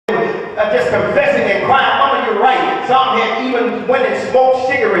just confessing and crying, Mama, you're right. Some had even went and smoked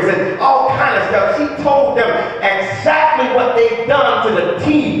cigarettes and all kind of stuff. She told them exactly what they'd done to the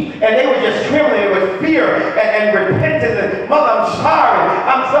T, and they were just trembling with fear and repentance. And, Mother,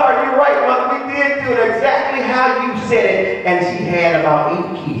 I'm sorry, you're right, Mother, we did do it exactly how you said it. And she had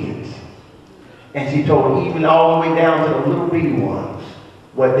about 8 kids. And she told even all the way down to the little bitty ones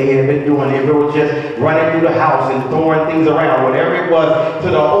what they had been doing. If it was just running through the house and throwing things around, whatever it was, to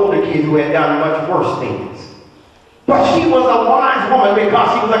the older kids who had done much worse things. But she was a wise woman because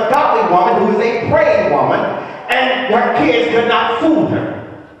she was a godly woman who was a praying woman, and her kids could not fool her.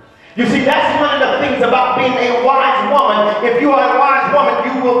 You see, that's one of the things about being a wise woman. If you are a wise woman,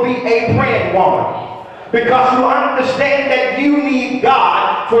 you will be a praying woman. Because you understand that you need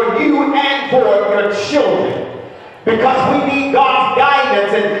God for you and for your children. Because we need God's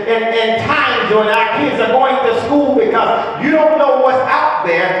guidance in times when our kids are going to school, because you don't know what's out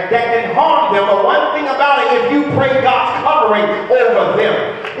there that can harm them. But one thing about it, if you pray God's covering over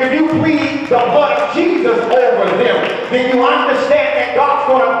them, if you plead the blood of Jesus over them, then you understand that God's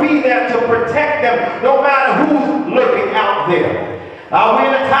going to be there to protect them no matter who's looking out there. We're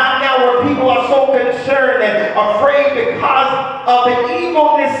in a time now where people are so concerned and afraid because of the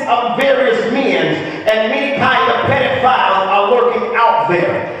evilness of various men, and many kinds of pedophiles are lurking out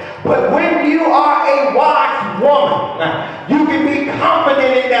there. But when you are a wise woman, you can be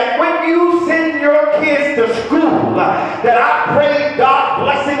confident in that when you send your kids to school, that I prayed God's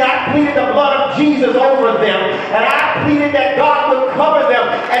blessing, I pleaded the blood of Jesus over them, and I pleaded that God would cover them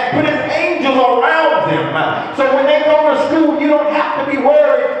and put his angels around them. So when they go to school, you don't have to be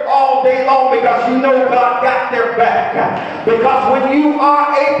worried all day long, because you know God got their back. Because when you are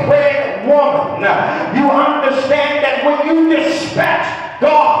a praying woman, you understand that when you dispatch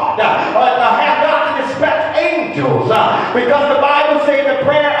God, have God to dispatch angels, because the Bible says the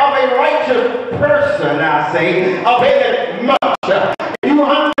prayer of a righteous person, I say, availeth much. You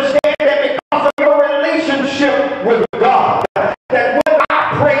understand that because of your relationship with God, that when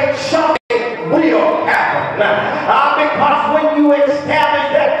I pray, something will happen. Because when you establish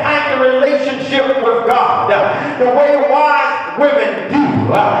that kind of relationship with God, the way wise women do,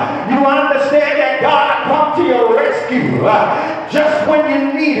 you understand that God come to your rescue just when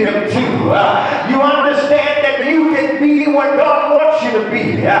you need him to. You understand that you can be what God wants you to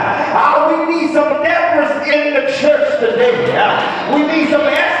be. We need some Deborahs in the church today. We need some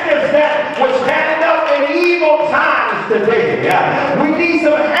Esthers that will stand up in evil times today. We need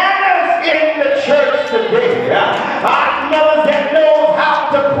some Hannahs in the church today. Mothers that know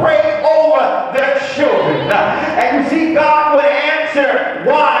how to pray over their children. And you see, God would answer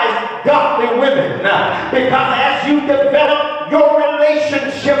wise, godly women. Because as you develop your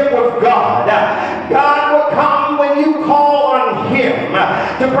relationship with God, God will come when you call on him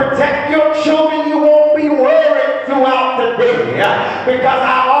to protect your children. You won't be worried throughout the day, because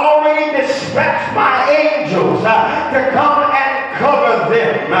I already dispatched my angels to come and cover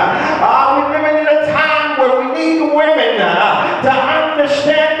them. We're living in a time where we need women to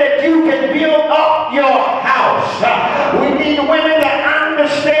understand that you can build up your house. We need women that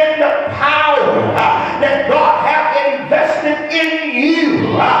understand the power that God has invested in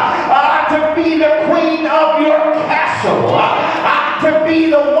you to be the queen of your castle, to be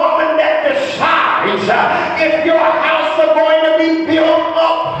the woman that decides if your house is going to be built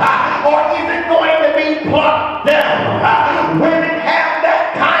up or is it going to be plucked down. Women have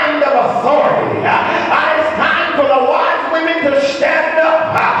that kind of authority. It's time for the wise women to stand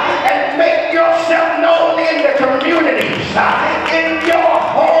up and make yourself known in the communities, in your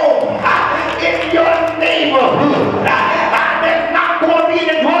home, in your neighborhood. There's not going to be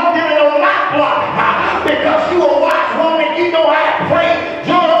any drug dealing on my block, because you're a wise woman. You know how to pray.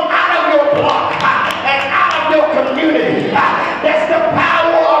 You're out of your block and out of your community. That's the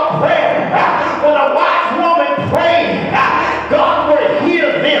power of prayer. When a wise woman prays,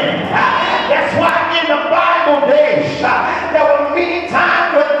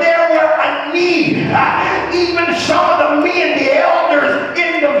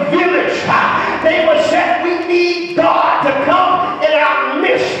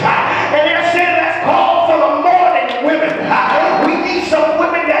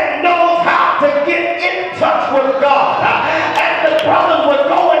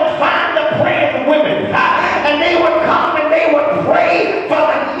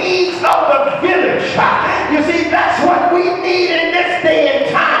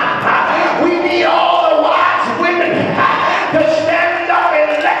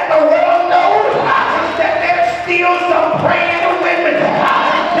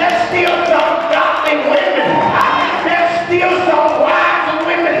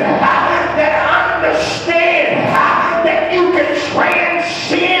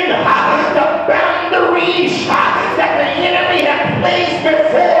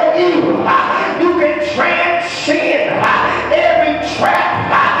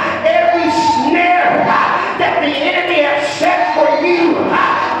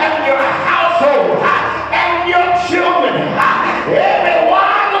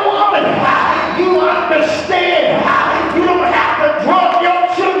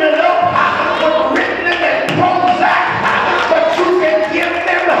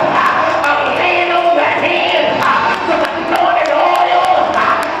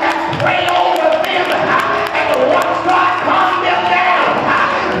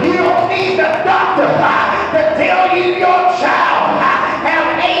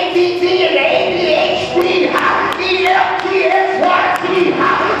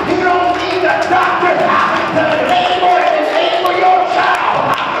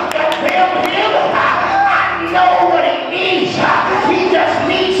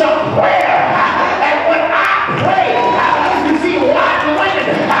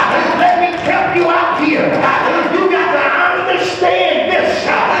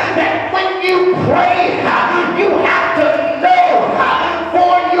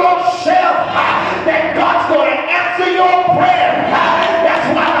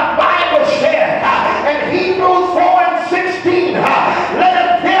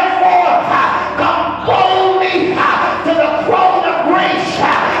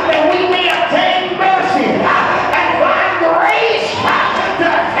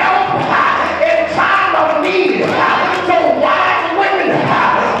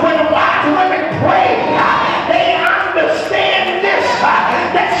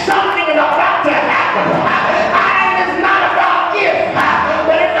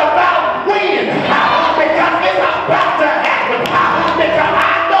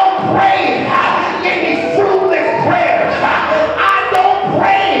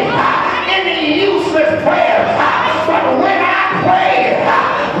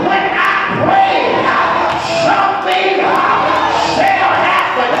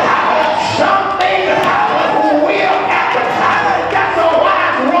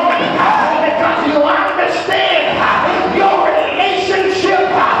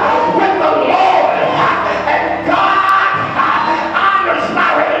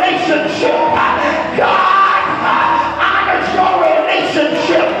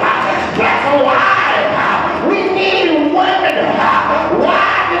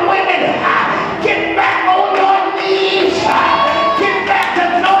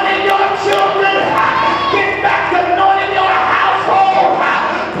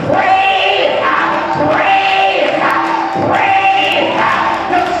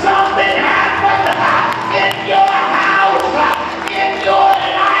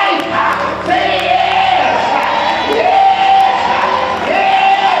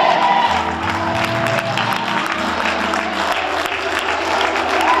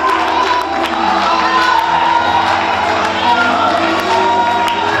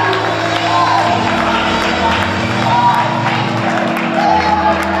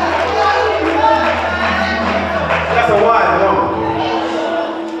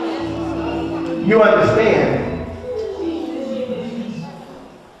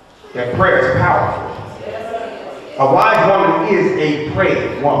 that prayer is powerful. A wise woman is a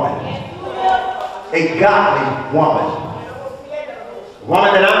praying woman, a godly woman, a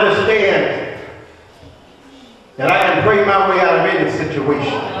woman that understands that I can pray my way out of any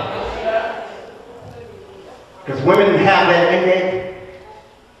situation. Because women have that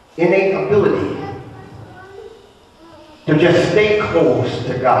innate ability to just stay close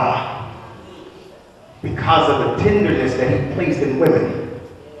to God because of the tenderness that He placed in women,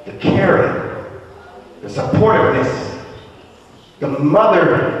 the caring, the supportiveness, the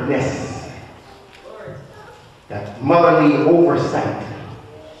motherness, that motherly oversight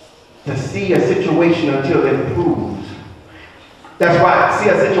to see a situation until it improves. That's why I see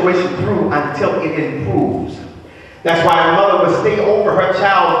a situation through until it improves. That's why a mother will stay over her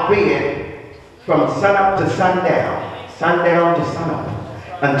child's bed from sunup to sundown, sundown to sunup,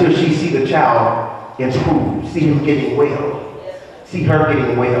 until she see the child improve, see him getting well, see her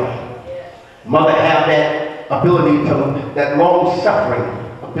getting well. Mother have that ability to, that long-suffering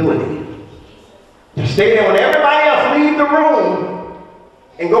ability to stay there when everybody else leave the room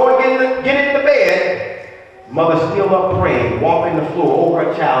and go and get into bed. Mother still up praying, walking the floor over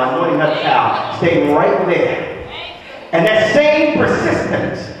her child, anointing her child, staying right there. And that same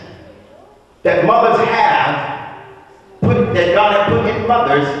persistence that mothers have, that God has put in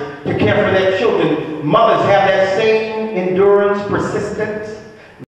mothers to care for their children, mothers have that same endurance, persistence,